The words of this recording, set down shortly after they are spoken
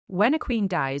When a queen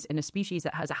dies in a species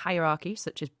that has a hierarchy,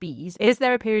 such as bees, is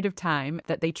there a period of time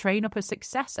that they train up a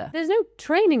successor? There's no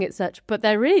training as such, but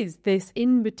there is this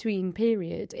in-between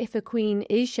period. If a queen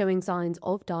is showing signs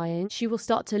of dying, she will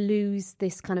start to lose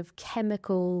this kind of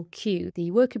chemical cue.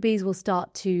 The worker bees will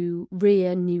start to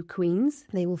rear new queens.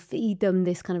 They will feed them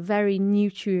this kind of very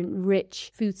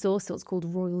nutrient-rich food source, so it's called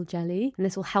royal jelly, and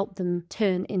this will help them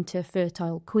turn into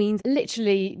fertile queens.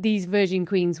 Literally, these virgin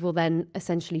queens will then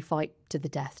essentially fight to the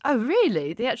death. Oh,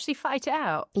 really? They actually fight it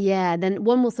out? Yeah, then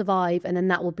one will survive, and then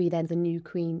that will be then the new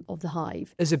queen of the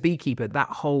hive. As a beekeeper, that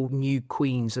whole new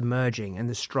queens emerging and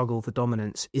the struggle for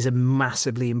dominance is a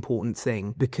massively important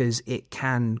thing, because it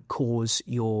can cause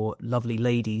your lovely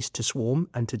ladies to swarm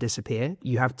and to disappear.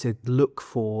 You have to look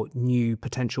for new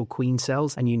potential queen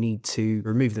cells, and you need to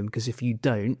remove them, because if you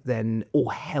don't, then all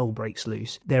hell breaks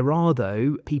loose. There are,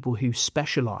 though, people who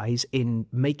specialise in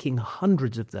making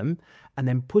hundreds of them and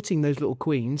then putting those little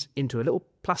queens into a little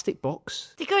plastic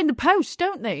box. They go in the post,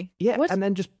 don't they? Yeah, What? and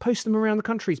then just post them around the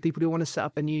country to people who want to set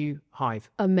up a new hive.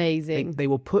 Amazing. They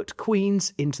will put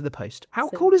queens into the post. How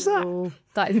cool is that?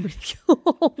 That is really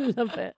cool. Love it.